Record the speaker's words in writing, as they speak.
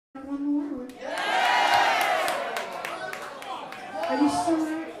you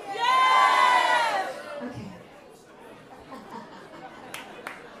sure? Yes! Okay.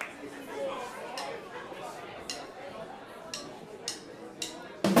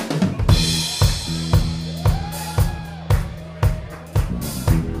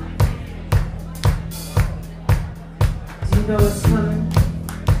 Do you know what's coming?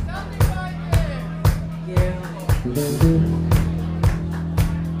 Something right there. Yeah.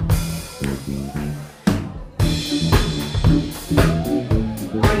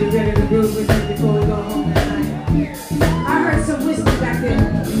 Are you ready to groove with me before we go home tonight? I heard some whiskey back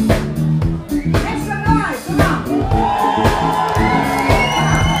there. Make some noise, come on.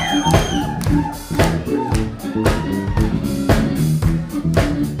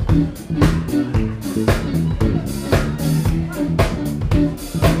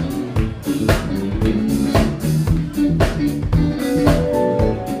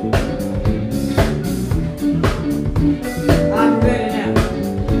 I'm ready now.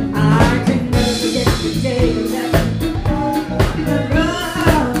 I can never forget the day you left. The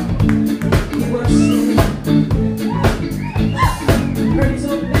love you were sharing. Hurt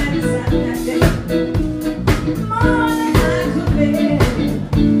so bad inside that day. More than I could bear.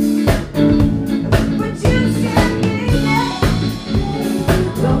 But you scared me, yeah.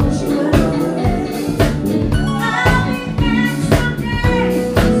 Don't you worry. I'll be back someday.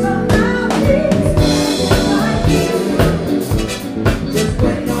 So I'll be standing right here. Just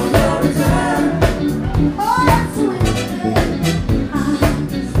waiting on your return. Oh, that's when I'm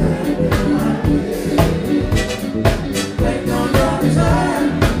standing right here. Waiting on your return.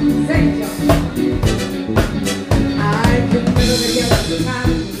 Thank you. I can never forget the time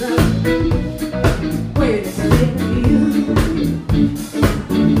was up. Wait a second, you.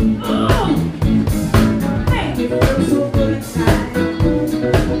 Oh, make me feel so good inside.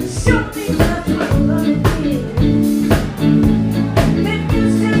 Show me what your love is. Make you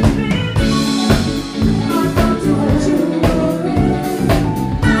step in. I want to let you worry.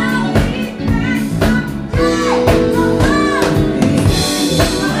 I'll be back someday. So I'll be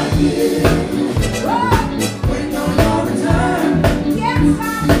standing right here. Oh, waiting on your return. Yes, I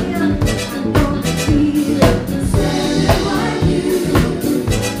will. I'm gonna be standing right here.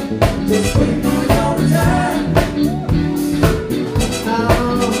 Just waiting on your return.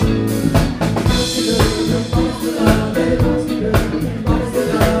 Oh.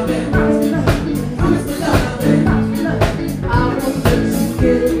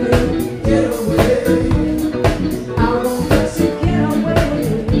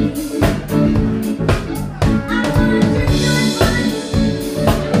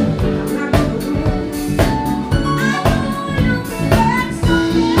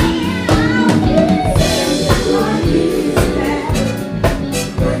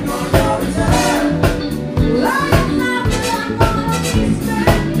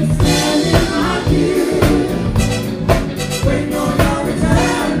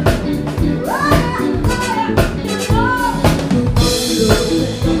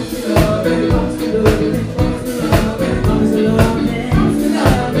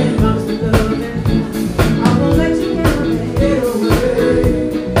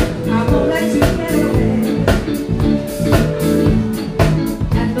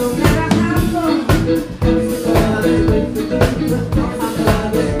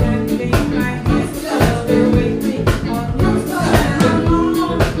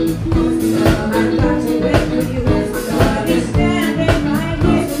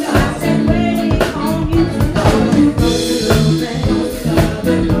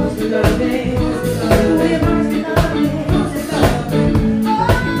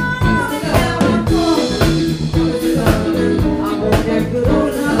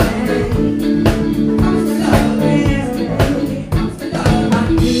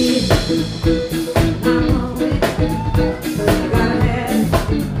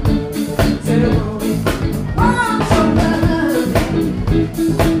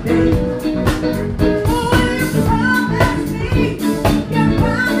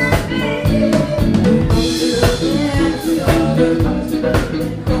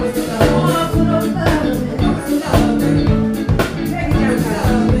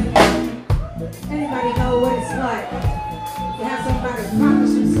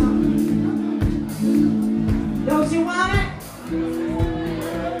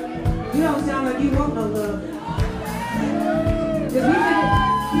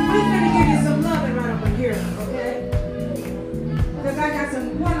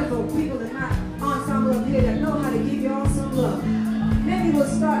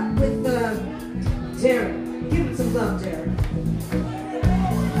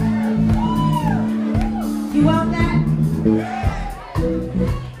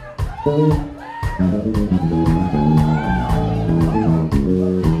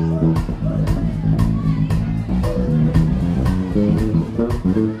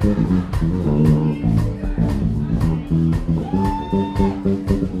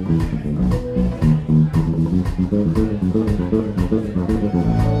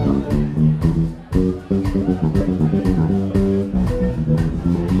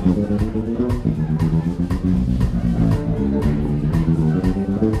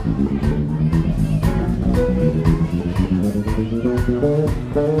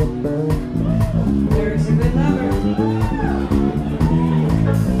 Derek's a good lover.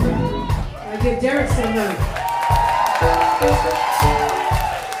 I give Derek some love.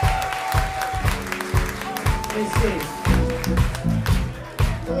 Let's see.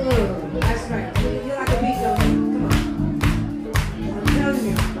 Oh, that's right. You like a beat, don't you? Come on. I'm telling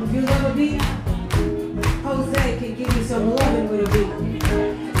you, if you love a beat, Jose can give you some loving with a beat.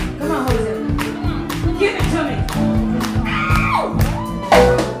 Come on, Jose. Give it to me.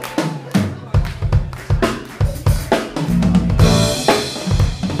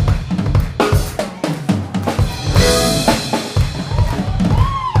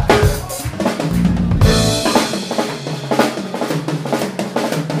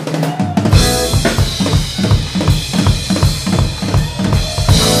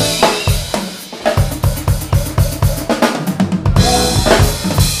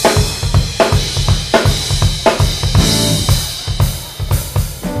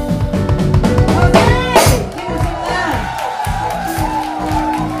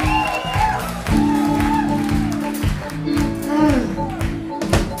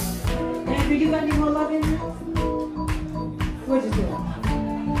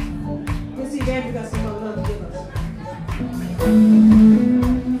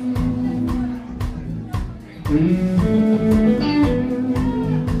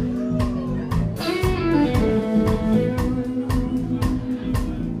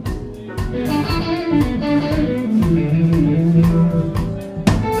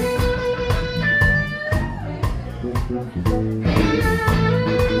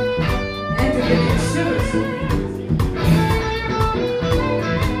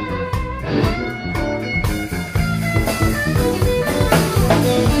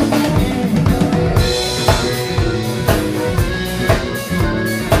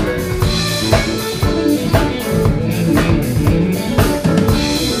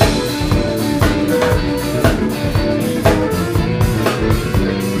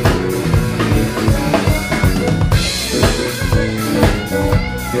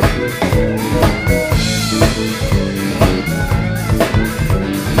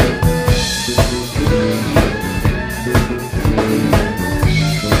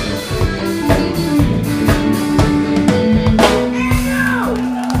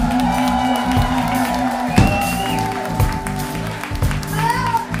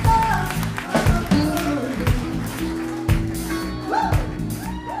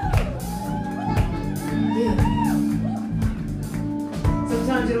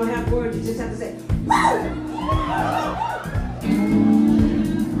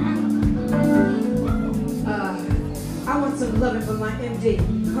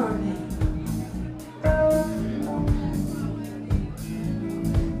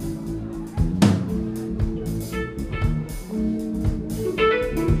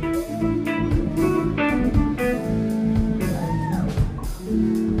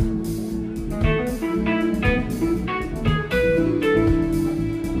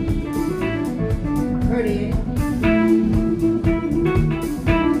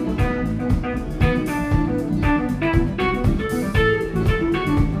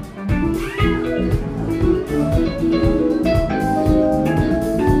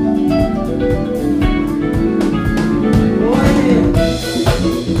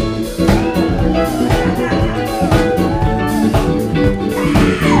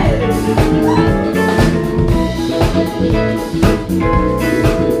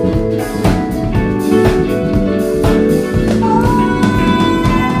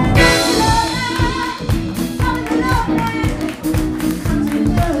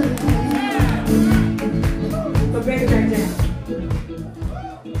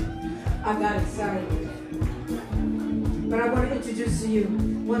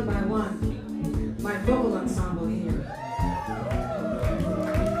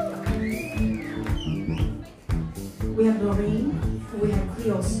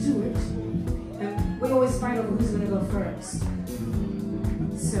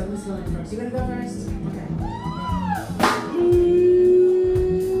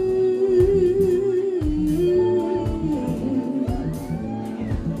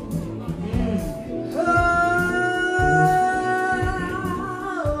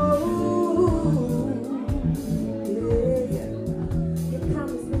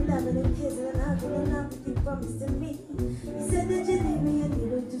 promise to me. You said that you leave me and you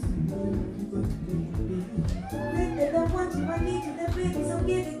would just that I want you, I need you, that baby, so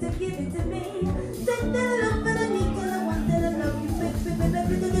give it to me. Take that love that I need, cause I want that I love you, baby.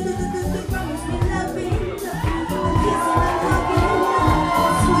 Promise me loving, I'm kissing, I'm hugging,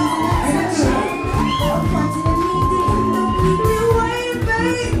 I'm squeezing, I'm touching, I'm wanting and needing. Don't keep me waiting,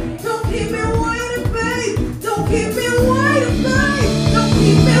 babe. Don't keep me waiting, babe. Don't keep me waiting, babe. Don't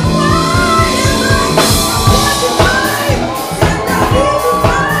keep me waiting.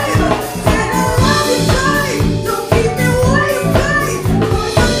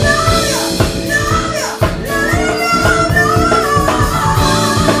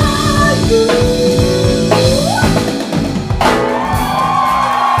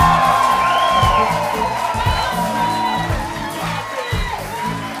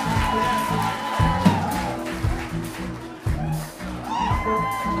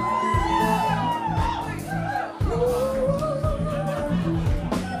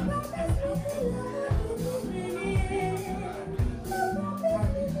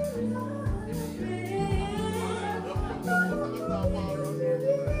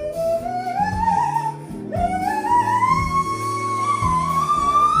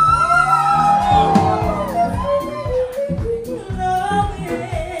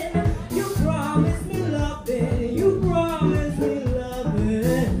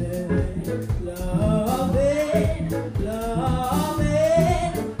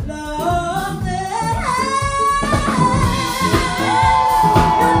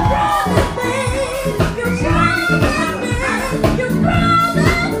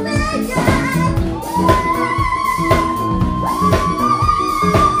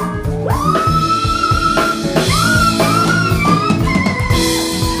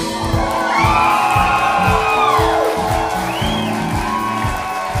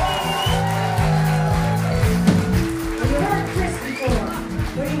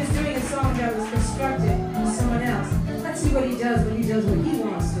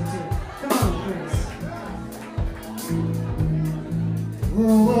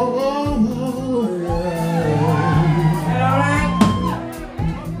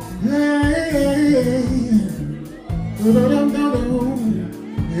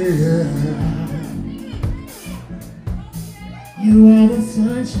 You are the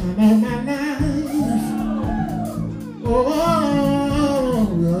sunshine of my life. Oh,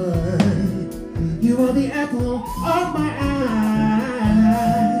 you are the apple of my eye.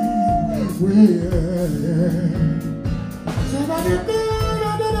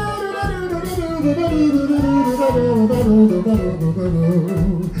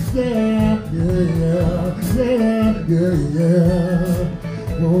 Yeah.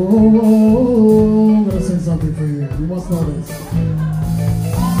 Oh, I'm gonna sing something for you. You must know this.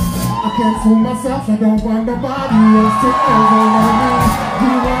 I can't fool myself. I don't want nobody else to overlay me.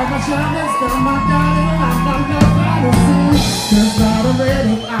 You are my shining star, my darling. I'm not your fantasy. There's not a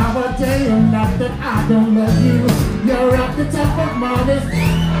minute, hour, day, or night that I don't love you. You're at the top of my list.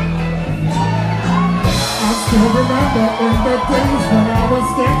 I still remember in the days when I was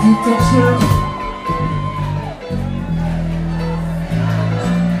scared to touch you.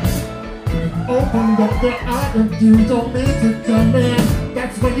 Opened up the eye and you told me to come in.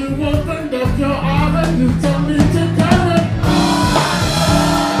 That's when you want